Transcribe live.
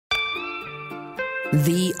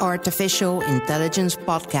The Artificial Intelligence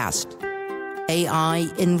Podcast. AI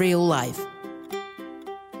in Real Life.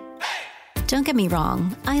 Don't get me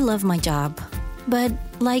wrong, I love my job. But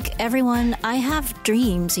like everyone, I have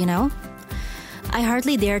dreams, you know? I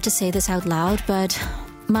hardly dare to say this out loud, but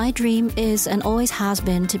my dream is and always has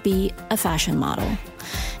been to be a fashion model.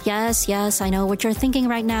 Yes, I know what you're thinking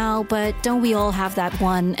right now, but don't we all have that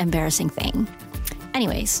one embarrassing thing?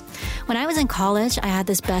 Anyways, when I was in college, I had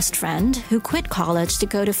this best friend who quit college to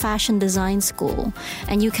go to fashion design school.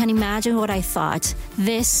 And you can imagine what I thought.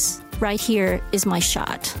 This right here is my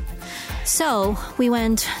shot. So we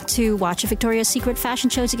went to watch a Victoria's Secret fashion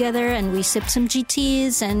show together and we sipped some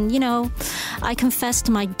GTs and, I confessed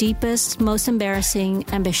my deepest, most embarrassing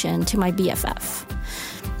ambition to my BFF.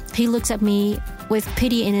 He looked at me with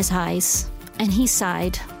pity in his eyes and he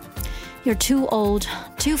sighed, "You're too old,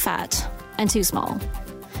 too fat, and too small."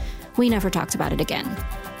 We never talked about it again.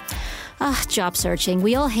 Job searching.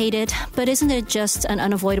 We all hate it, but isn't it just an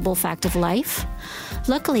unavoidable fact of life?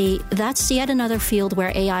 Luckily, that's yet another field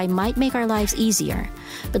where AI might make our lives easier.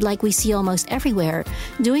 But like we see almost everywhere,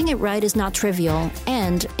 doing it right is not trivial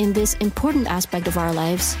and, in this important aspect of our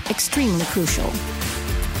lives, extremely crucial.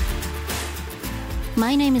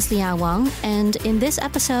 My name is Lia Wang, and in this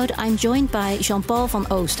episode, I'm joined by Jean-Paul van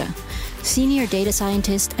Oosten, Senior Data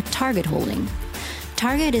Scientist at Target Holding.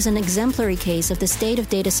 Target is an exemplary case of the state of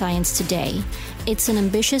data science today. It's an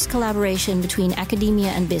ambitious collaboration between academia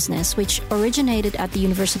and business, which originated at the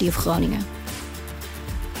University of Groningen.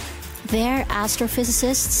 There,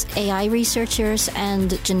 astrophysicists, AI researchers, and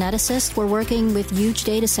geneticists were working with huge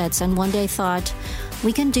datasets and one day thought,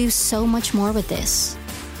 we can do so much more with this.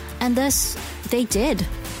 And thus, they did.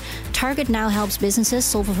 Target now helps businesses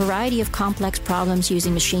solve a variety of complex problems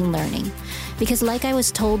using machine learning. Because like I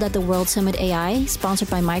was told at the World Summit AI, sponsored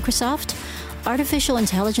by Microsoft, artificial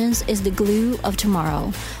intelligence is the glue of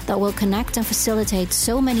tomorrow that will connect and facilitate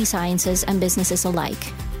so many sciences and businesses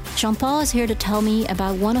alike. Jean-Paul is here to tell me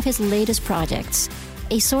about one of his latest projects,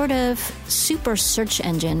 a sort of super search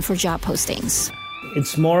engine for job postings.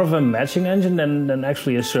 It's more of a matching engine than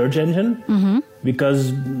actually a search engine. Mm-hmm.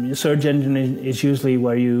 Because a search engine is usually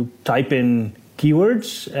where you type in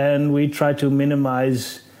keywords, and we try to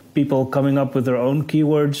minimize people coming up with their own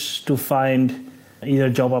keywords to find either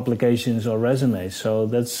job applications or resumes. So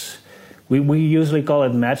we usually call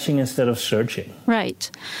it matching instead of searching. Right.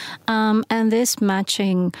 And this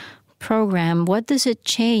matching program, what does it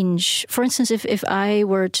change? For instance, if I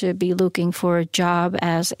were to be looking for a job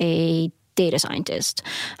as a data scientist,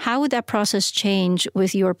 how would that process change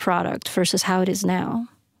with your product versus how it is now?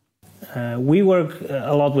 We work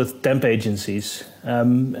a lot with temp agencies,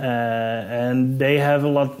 and they have a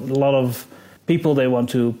lot of people they want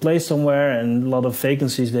to place somewhere and a lot of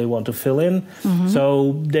vacancies they want to fill in. Mm-hmm.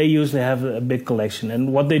 So they usually have a big collection.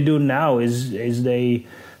 And what they do now is they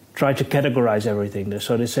try to categorize everything.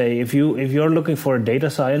 So they say if you're looking for a data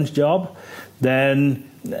science job, then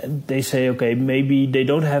they say, okay, maybe they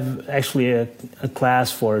don't have actually a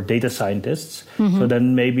class for data scientists. Mm-hmm. So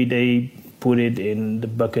then maybe they put it in the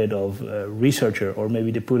bucket of researcher, or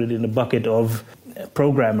maybe they put it in the bucket of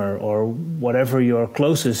programmer, or whatever your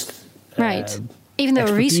closest right. Even though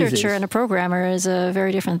a researcher and a programmer is a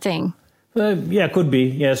very different thing. Yeah, could be.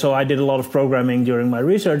 Yeah, so I did a lot of programming during my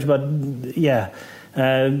research, but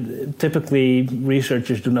typically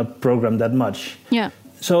researchers do not program that much. Yeah.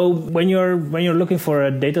 So when you're looking for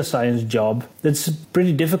a data science job, it's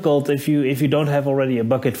pretty difficult if you don't have already a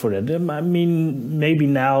bucket for it. I mean, maybe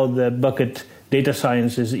now the bucket data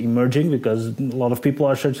science is emerging because a lot of people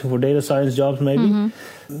are searching for data science jobs, maybe.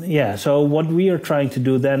 Mm-hmm. Yeah. So what we are trying to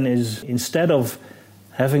do then is, instead of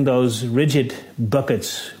having those rigid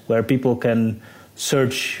buckets where people can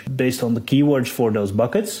search based on the keywords for those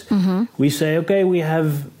buckets, mm-hmm. we say, okay, we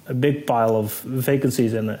have a big pile of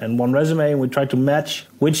vacancies and one resume, and we try to match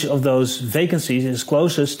which of those vacancies is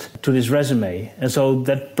closest to this resume. And so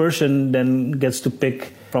that person then gets to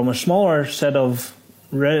pick from a smaller set of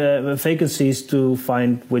vacancies to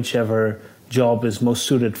find whichever job is most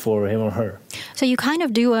suited for him or her. So you kind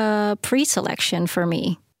of do a pre-selection for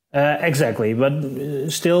me. Exactly, but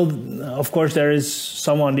still, of course, there is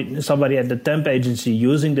somebody at the temp agency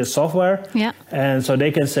using the software, and so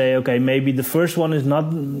they can say, okay, maybe the first one is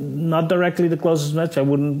not directly the closest match. I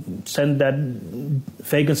wouldn't send that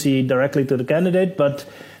vacancy directly to the candidate, but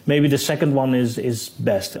maybe the second one is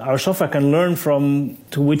best. Our software can learn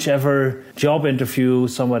to whichever job interview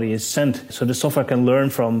somebody is sent. So the software can learn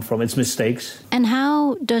from its mistakes. And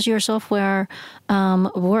how does your software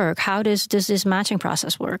work? How does this matching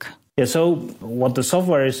process work? Yeah, so what the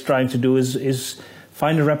software is trying to do is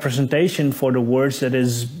find a representation for the words that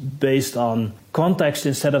is based on context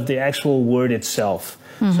instead of the actual word itself.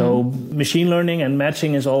 So machine learning and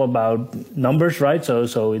matching is all about numbers, right?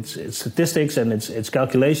 So it's statistics and it's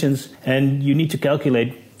calculations, and you need to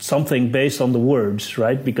calculate something based on the words,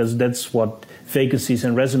 right? Because that's what vacancies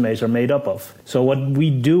and resumes are made up of. So what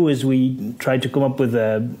we do is we try to come up with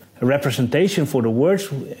a representation for the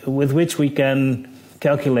words with which we can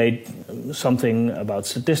calculate something about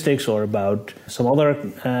statistics or about some other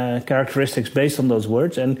characteristics based on those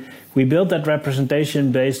words. And we build that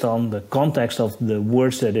representation based on the context of the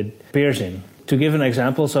words that it appears in. To give an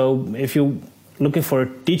example, so if you're looking for a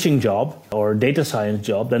teaching job or data science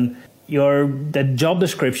job, then that job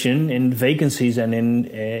description in vacancies and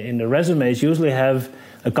in the resumes usually have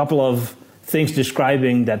a couple of things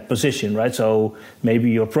describing that position, right? So maybe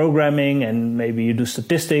you're programming, and maybe you do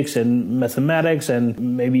statistics and mathematics,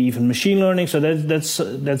 and maybe even machine learning. So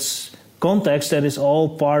that's context that is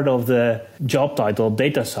all part of the job title,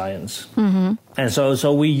 data science. And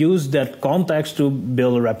so we use that context to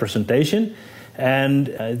build a representation.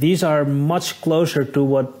 And these are much closer to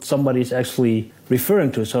what somebody is actually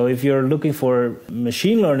referring to. So if you're looking for a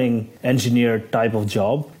machine learning engineer type of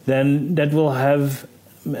job, then that will have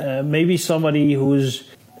maybe somebody who's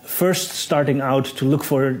first starting out to look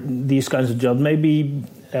for these kinds of jobs. Maybe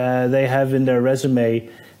they have in their resume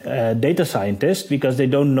data scientist because they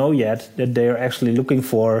don't know yet that they're actually looking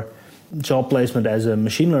for job placement as a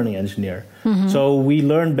machine learning engineer. So we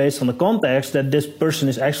learn based on the context that this person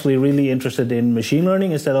is actually really interested in machine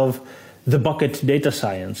learning instead of the bucket data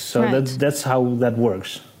science. So that's how that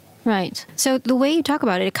works. Right. So the way you talk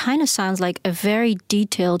about it, it kind of sounds like a very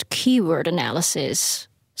detailed keyword analysis.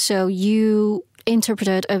 So you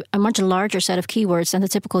interpreted a much larger set of keywords than the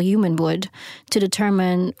typical human would to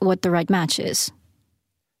determine what the right match is.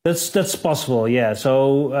 That's possible, yeah.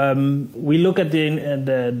 So we look at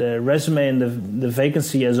the resume and the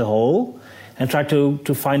vacancy as a whole and try to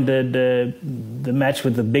find the match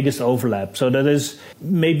with the biggest overlap. So that is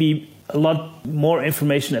maybe a lot more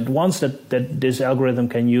information at once that this algorithm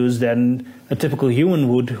can use than a typical human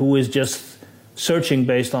would, who is just searching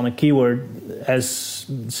based on a keyword as,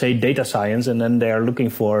 say, data science, and then they are looking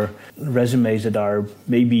for resumes that are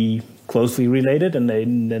maybe closely related, and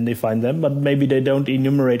then they find them, but maybe they don't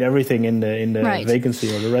enumerate everything in the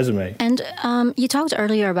vacancy or the resume. And you talked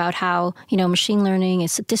earlier about how, machine learning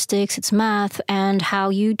is statistics, it's math, and how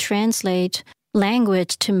you translate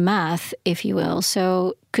language to math, if you will.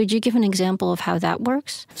 So could you give an example of how that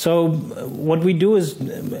works? So what we do is,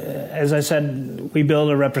 as I said, we build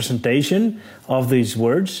a representation of these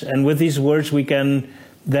words, and with these words we can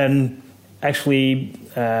then actually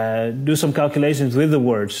do some calculations with the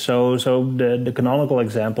words. So the canonical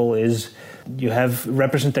example is you have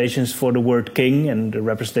representations for the word king and the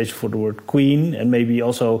representation for the word queen, and maybe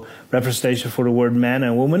also representation for the word man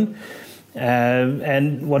and woman.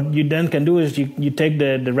 And what you then can do is you take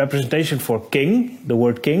the representation for king, the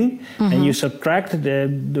word king, and you subtract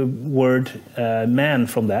the word man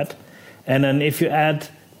from that. And then if you add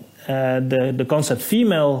the concept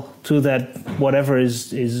female to that, whatever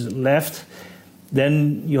is left,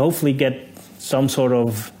 then you hopefully get some sort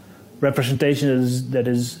of representation that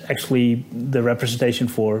is actually the representation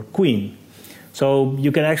for queen. So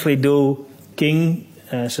you can actually do king,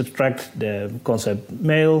 subtract the concept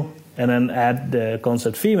male, and then add the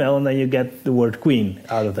concept female, and then you get the word queen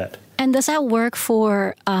out of that. And does that work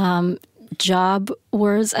for job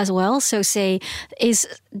words as well? So say, is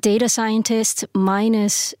data scientist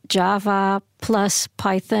minus Java plus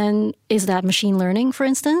Python, is that machine learning, for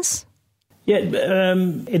instance? Yeah,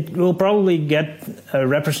 it will probably get a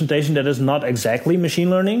representation that is not exactly machine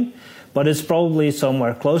learning, but it's probably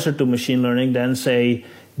somewhere closer to machine learning than, say,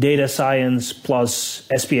 data science plus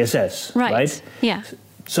SPSS, right? Yeah.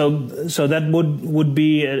 So that would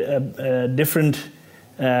be a different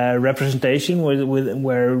representation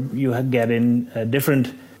where you get in a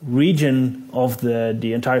different region of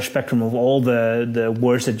the entire spectrum of all the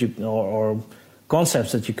words that you or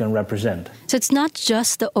concepts that you can represent. So it's not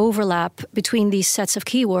just the overlap between these sets of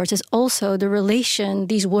keywords, it's also the relation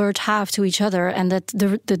these words have to each other and that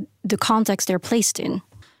the context they're placed in.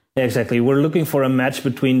 Exactly. We're looking for a match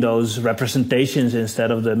between those representations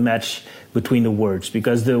instead of the match between the words,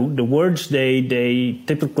 because the words, they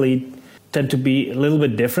typically tend to be a little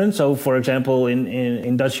bit different. So, for example,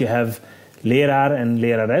 in Dutch you have leraar and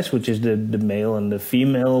lerares, which is the male and the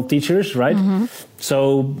female teachers, right?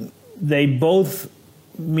 So they both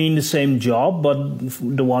mean the same job, but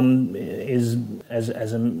the one is as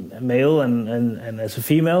a male and as a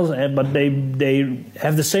female, but they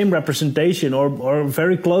have the same representation or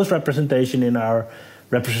very close representation in our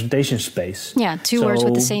representation space. Yeah, two words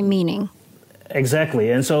with the same meaning.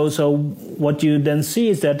 Exactly. And so what you then see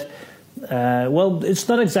is that, it's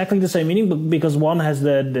not exactly the same meaning, but because one has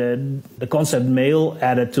the concept male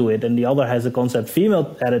added to it and the other has the concept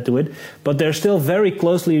female added to it, but they're still very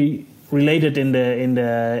closely related in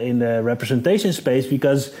the representation space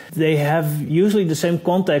because they have usually the same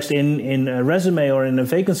context in a resume or in a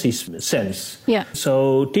vacancy sense. Yeah.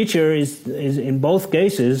 So teacher is in both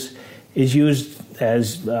cases is used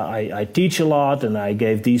as I teach a lot and I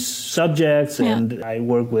gave these subjects and I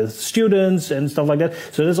work with students and stuff like that.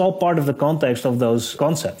 So that's all part of the context of those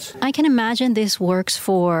concepts. I can imagine this works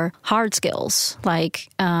for hard skills, like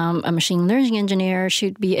a machine learning engineer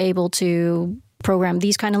should be able to program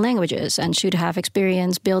these kind of languages and should have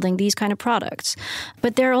experience building these kind of products.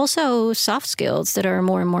 But there are also soft skills that are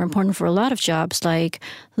more and more important for a lot of jobs, like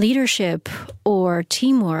leadership or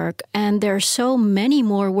teamwork. And there are so many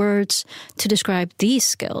more words to describe these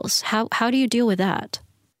skills. How do you deal with that?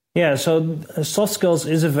 Yeah, so soft skills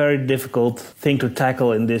is a very difficult thing to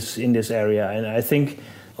tackle in this area. And I think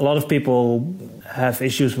a lot of people have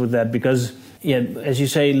issues with that because, as you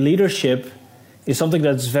say, leadership is something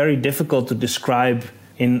that's very difficult to describe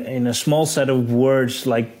in a small set of words.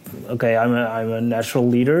 Like, okay, I'm a natural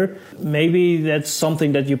leader. Maybe that's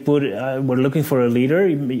something that you put. We're looking for a leader.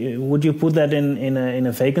 Would you put that in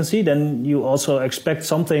a vacancy? Then you also expect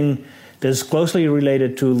something that's closely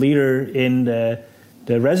related to leader in the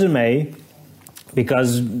resume,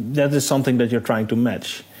 because that is something that you're trying to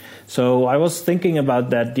match. So I was thinking about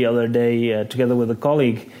that the other day together with a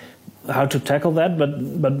colleague, how to tackle that,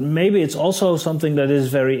 but maybe it's also something that is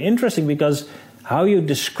very interesting because how you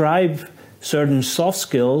describe certain soft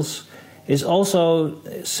skills is also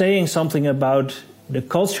saying something about the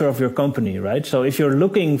culture of your company, right? So if you're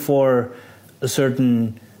looking for a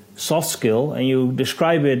certain soft skill and you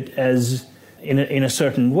describe it as in a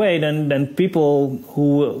certain way, then people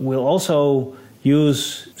who will also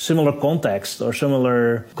use similar context or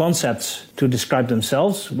similar concepts to describe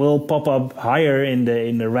themselves will pop up higher in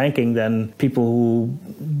the ranking than people who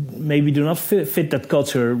maybe do not fit that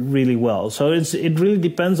culture really well. So it really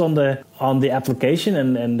depends on the application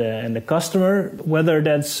and the customer, whether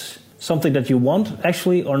that's something that you want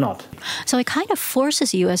actually or not. So it kind of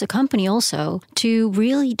forces you as a company also to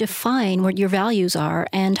really define what your values are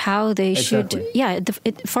and how they should. Yeah,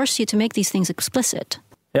 it forces you to make these things explicit.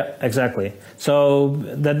 Yeah, exactly. So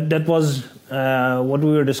that was what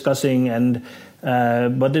we were discussing, and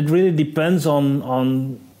but it really depends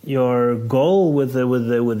on your goal with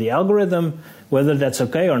the algorithm, whether that's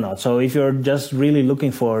okay or not. So if you're just really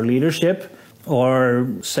looking for leadership, or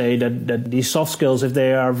say that these soft skills, if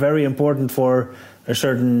they are very important for a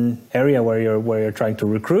certain area where you're trying to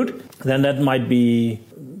recruit, then that might be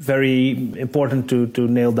very important to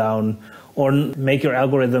nail down or make your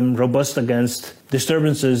algorithm robust against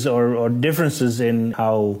disturbances or differences in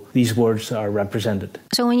how these words are represented.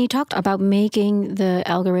 So when you talked about making the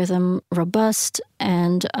algorithm robust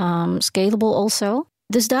and scalable also,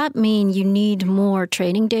 does that mean you need more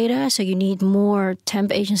training data? So you need more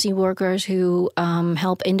temp agency workers who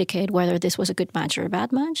help indicate whether this was a good match or a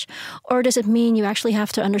bad match? Or does it mean you actually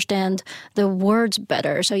have to understand the words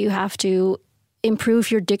better? So you have to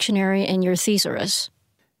improve your dictionary and your thesaurus?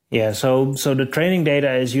 Yeah, so the training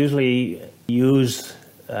data is usually used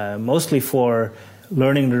mostly for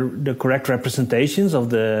learning the correct representations of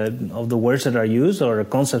the words that are used or the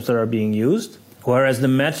concepts that are being used, whereas the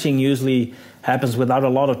matching usually happens without a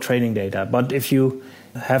lot of training data. But if you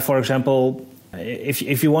have, for example,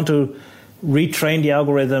 if you want to retrain the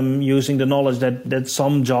algorithm using the knowledge that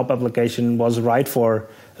some job application was right for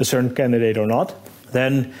a certain candidate or not,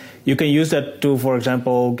 then you can use that to, for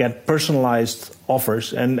example, get personalized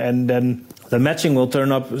offers, and then the matching will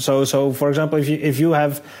turn up. So for example, if you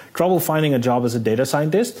have trouble finding a job as a data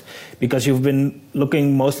scientist because you've been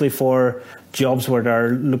looking mostly for jobs where they're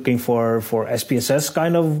looking for SPSS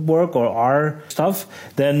kind of work or R stuff,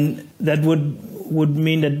 then that would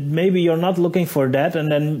mean that maybe you're not looking for that,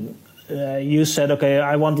 and then you said, okay,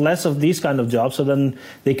 I want less of these kind of jobs, so then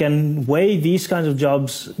they can weigh these kinds of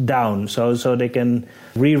jobs down, so they can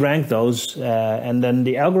re-rank those, and then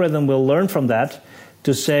the algorithm will learn from that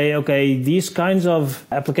to say, okay, these kinds of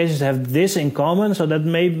applications have this in common, so that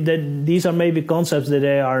these are maybe concepts that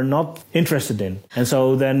they are not interested in. And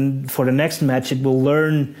so then for the next match, it will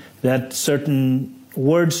learn that certain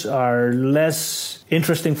words are less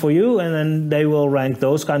interesting for you, and then they will rank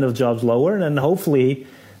those kind of jobs lower, and then hopefully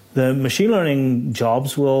the machine learning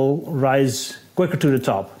jobs will rise quicker to the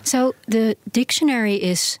top. So the dictionary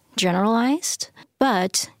is generalized,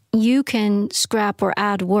 but you can scrap or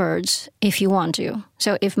add words if you want to.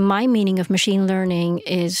 So if my meaning of machine learning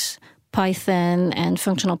is Python and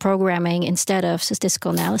functional programming instead of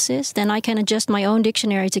statistical analysis, then I can adjust my own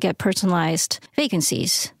dictionary to get personalized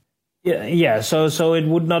vacancies. Yeah. So it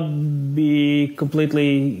would not be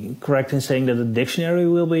completely correct in saying that the dictionary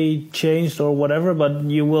will be changed or whatever, but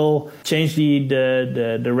you will change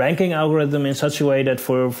the ranking algorithm in such a way that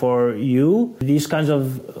for you, these kinds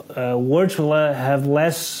of words will have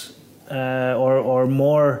less or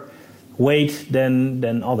more weight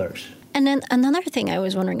than others. And then another thing I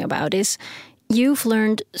was wondering about is you've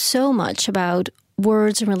learned so much about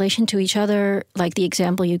words in relation to each other, like the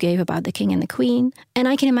example you gave about the king and the queen. And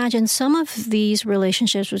I can imagine some of these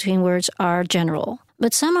relationships between words are general,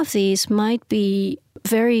 but some of these might be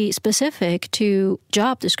very specific to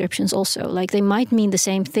job descriptions also. Like they might mean the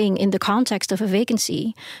same thing in the context of a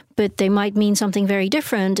vacancy, but they might mean something very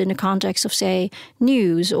different in the context of, say,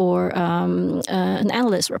 news or an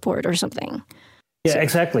analyst report or something. Yeah,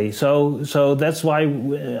 exactly. So that's why,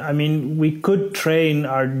 we could train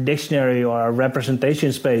our dictionary or our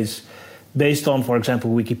representation space based on, for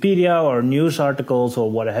example, Wikipedia or news articles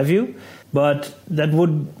or what have you. But that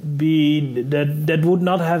would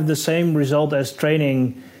not have the same result as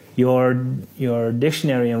training your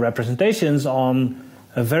dictionary and representations on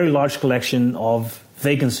a very large collection of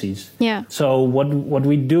vacancies. Yeah. So what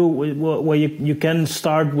we do, well, you can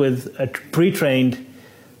start with a pre-trained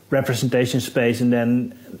representation space and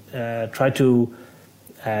then try to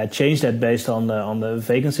change that based on the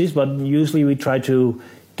vacancies. But usually we try to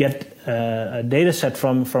get a data set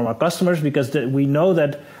from our customers because we know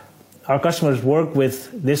that our customers work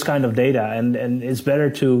with this kind of data, and it's better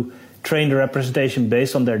to train the representation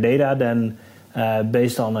based on their data than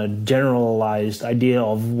based on a generalized idea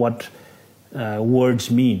of what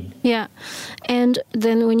words mean. Yeah. And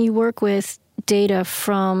then when you work with data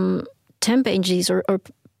from temp agencies or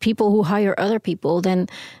people who hire other people, then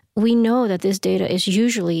we know that this data is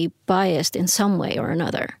usually biased in some way or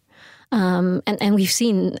another. And we've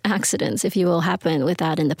seen accidents, if you will, happen with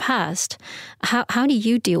that in the past. How do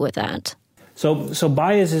you deal with that? So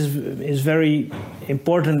bias is very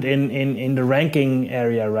important in the ranking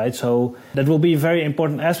area, right? So that will be a very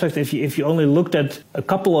important aspect if you only looked at a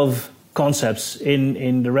couple of concepts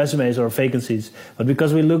in the resumes or vacancies. But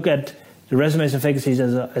because we look at the resumes and vacancies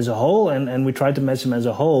as a whole, and we try to match them as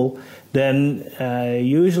a whole, then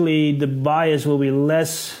usually the bias will be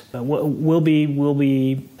less, will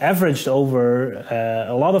be averaged over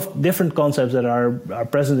a lot of different concepts that are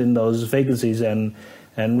present in those vacancies and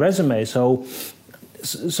resumes. So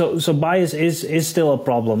bias is still a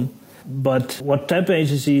problem. But what temp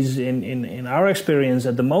agencies in our experience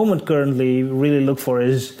at the moment currently really look for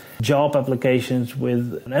is job applications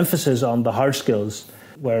with an emphasis on the hard skills,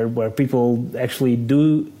 where people actually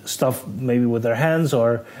do stuff maybe with their hands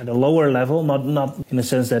or at a lower level, not in the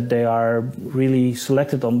sense that they are really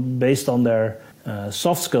selected based on their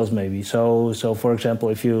soft skills maybe. So for example,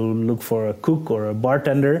 if you look for a cook or a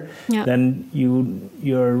bartender, then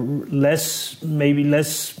you're less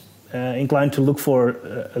inclined to look for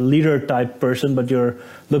a leader type person, but you're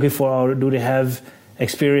looking for, do they have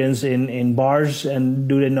experience in bars, and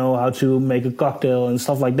do they know how to make a cocktail and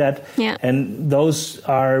stuff like that? Yeah. And those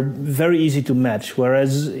are very easy to match,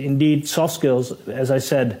 whereas indeed soft skills, as I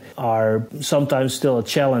said, are sometimes still a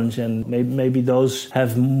challenge, and maybe those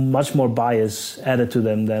have much more bias added to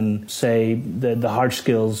them than, say, the hard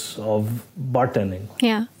skills of bartending.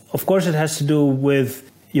 Yeah. Of course, it has to do with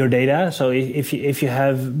your data. So if you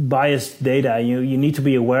have biased data, you need to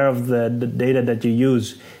be aware of the data that you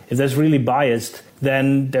use. If that's really biased,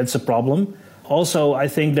 then that's a problem. Also, I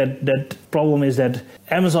think that problem is that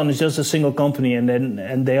Amazon is just a single company,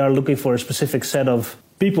 and they are looking for a specific set of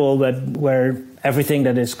people where everything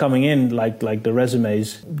that is coming in, like the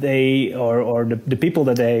resumes, or the people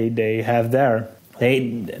that they have there,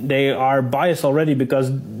 they are biased already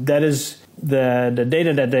because that is the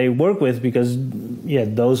data that they work with, because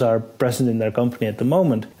those are present in their company at the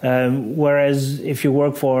moment. Whereas if you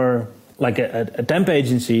work for like a temp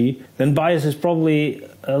agency, then bias is probably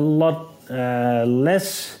a lot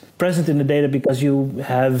less present in the data, because you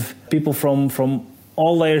have people from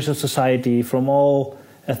all layers of society, from all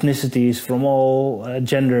ethnicities, from all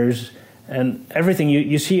genders, and everything.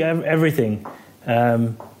 You see everything.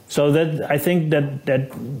 So that I think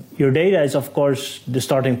that your data is, of course, the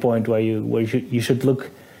starting point where you should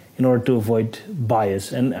look in order to avoid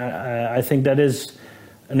bias, and I think that is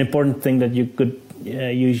an important thing that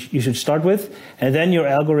you should start with. And then your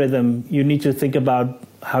algorithm, you need to think about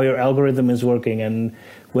how your algorithm is working and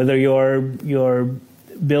whether you're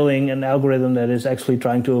building an algorithm that is actually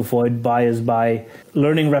trying to avoid bias by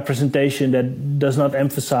learning representation that does not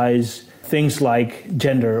emphasize things like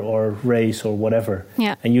gender or race or whatever.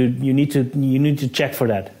 Yeah. And you need to check for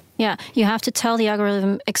that. Yeah, you have to tell the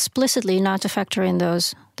algorithm explicitly not to factor in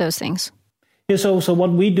those things. Yeah, so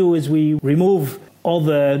what we do is we remove all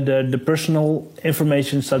the personal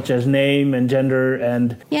information such as name and gender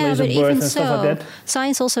and place of birth and stuff like that.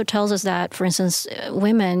 Science also tells us that, for instance,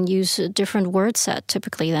 women use a different word set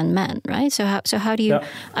typically than men, right? So how do you...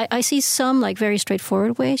 Yeah. I see some like very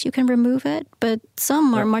straightforward ways you can remove it, but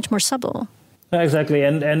some are much more subtle. Exactly,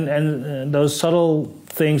 and those subtle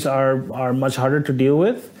things are much harder to deal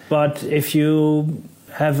with. But if you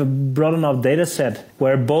have a broad enough data set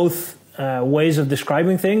where both ways of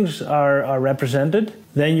describing things are represented,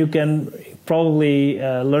 then you can probably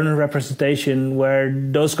learn a representation where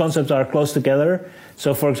those concepts are close together.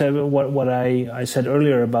 So, for example, what I said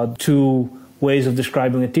earlier about two ways of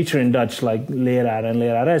describing a teacher in Dutch, like leraar and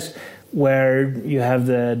lerares, where you have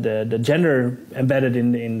the gender embedded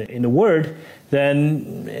in the word,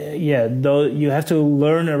 then you have to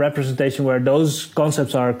learn a representation where those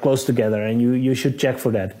concepts are close together, and you should check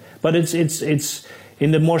for that. But it's in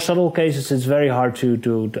the more subtle cases, it's very hard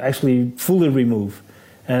to actually fully remove.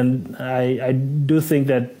 And I do think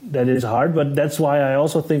that is hard, but that's why I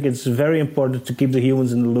also think it's very important to keep the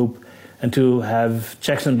humans in the loop and to have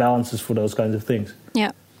checks and balances for those kinds of things.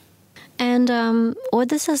 Yeah. And what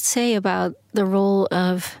does that say about the role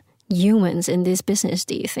of humans in this business,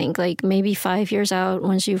 do you think? Like maybe 5 years out,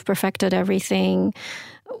 once you've perfected everything,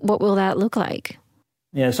 what will that look like?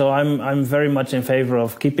 Yeah, so I'm very much in favor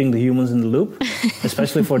of keeping the humans in the loop,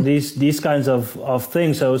 especially for these kinds of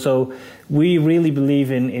things. So we really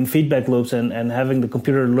believe in feedback loops and having the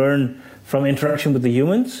computer learn from interaction with the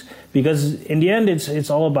humans, because in the end it's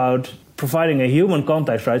all about providing a human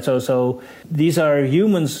context, right? So these are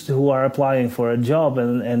humans who are applying for a job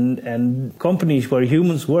and companies where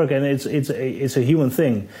humans work, and it's a human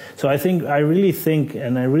thing. So I really think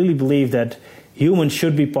and I really believe that humans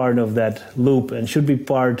should be part of that loop and should be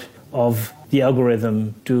part of the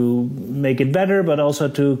algorithm to make it better, but also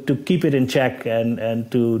to keep it in check and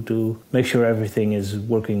to make sure everything is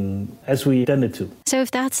working as we intended to. So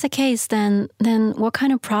if that's the case, then what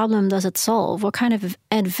kind of problem does it solve? What kind of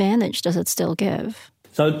advantage does it still give?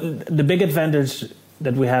 So the big advantage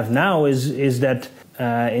that we have now is that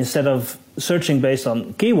instead of searching based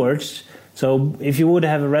on keywords, so if you would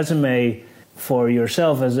have a resume for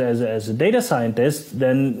yourself as a data scientist,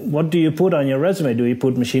 then what do you put on your resume? Do you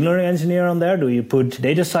put machine learning engineer on there? Do you put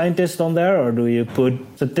data scientist on there? Or do you put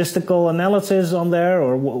statistical analysis on there?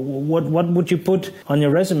 Or what would you put on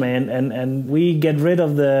your resume? And we get rid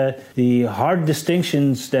of the hard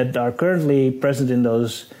distinctions that are currently present in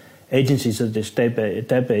those agencies, such as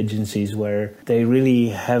TAP agencies, where they really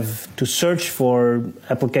have to search for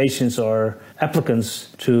applications or applicants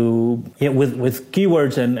with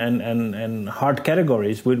keywords and hard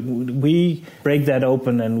categories. We break that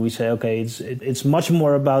open and we say, okay, it's much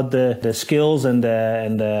more about the skills and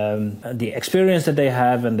the experience that they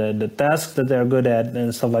have and the tasks that they're good at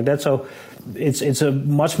and stuff like that. So it's a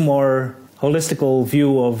much more holistical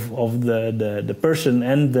view of the person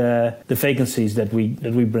and the vacancies that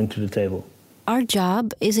we bring to the table. Our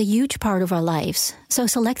job is a huge part of our lives, so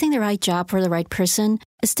selecting the right job for the right person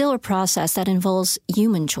is still a process that involves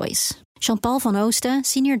human choice. Jean-Paul van Oosten,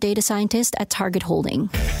 Senior Data Scientist at Target Holding.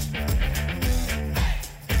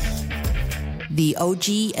 The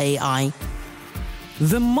OG AI.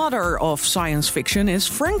 The mother of science fiction is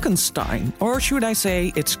Frankenstein, or should I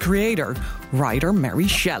say its creator, writer Mary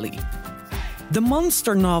Shelley. The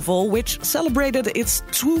monster novel, which celebrated its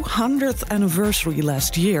 200th anniversary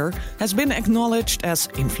last year, has been acknowledged as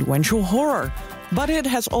influential horror, but it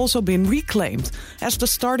has also been reclaimed as the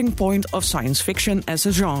starting point of science fiction as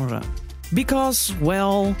a genre. Because,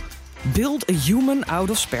 well, build a human out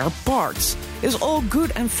of spare parts is all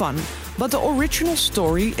good and fun, but the original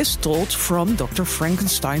story is told from Dr.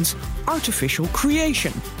 Frankenstein's artificial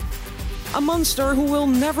creation. A monster who will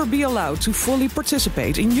never be allowed to fully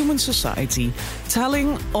participate in human society,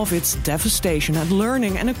 telling of its devastation at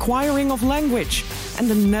learning and acquiring of language, and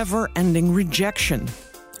the never-ending rejection.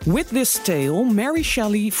 With this tale, Mary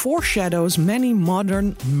Shelley foreshadows many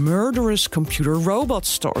modern, murderous computer robot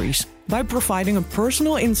stories by providing a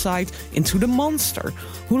personal insight into the monster,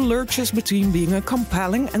 who lurches between being a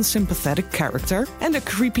compelling and sympathetic character and a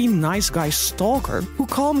creepy nice guy stalker who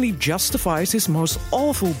calmly justifies his most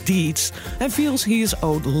awful deeds and feels he is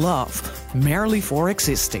owed love merely for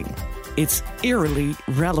existing. It's eerily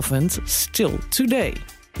relevant still today.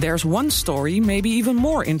 There's one story maybe even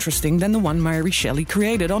more interesting than the one Mary Shelley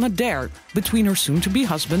created on a dare between her soon-to-be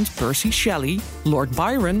husband Percy Shelley, Lord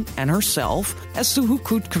Byron and herself as to who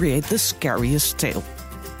could create the scariest tale.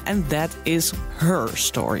 and that is her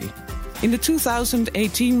story. In the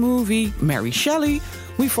 2018 movie Mary Shelley,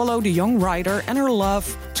 we follow the young writer and her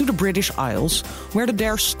love to the British Isles, where the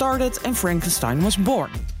dare started and Frankenstein was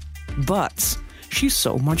born. But she's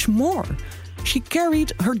so much more. She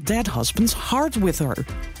carried her dead husband's heart with her,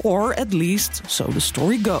 or at least so the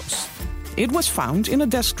story goes. It was found in a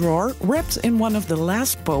desk drawer wrapped in one of the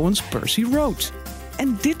last poems Percy wrote.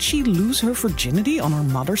 And did she lose her virginity on her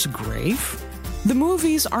mother's grave? The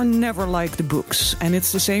movies are never like the books, and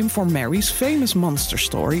it's the same for Mary's famous monster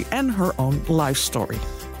story and her own life story.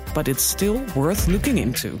 But it's still worth looking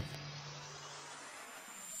into.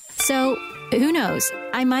 So, who knows?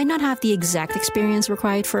 I might not have the exact experience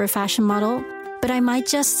required for a fashion model, but I might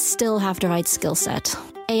just still have the right skill set.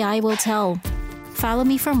 AI will tell. Follow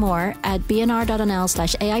me for more at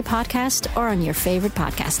bnr.nl/AI podcast or on your favorite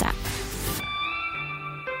podcast app.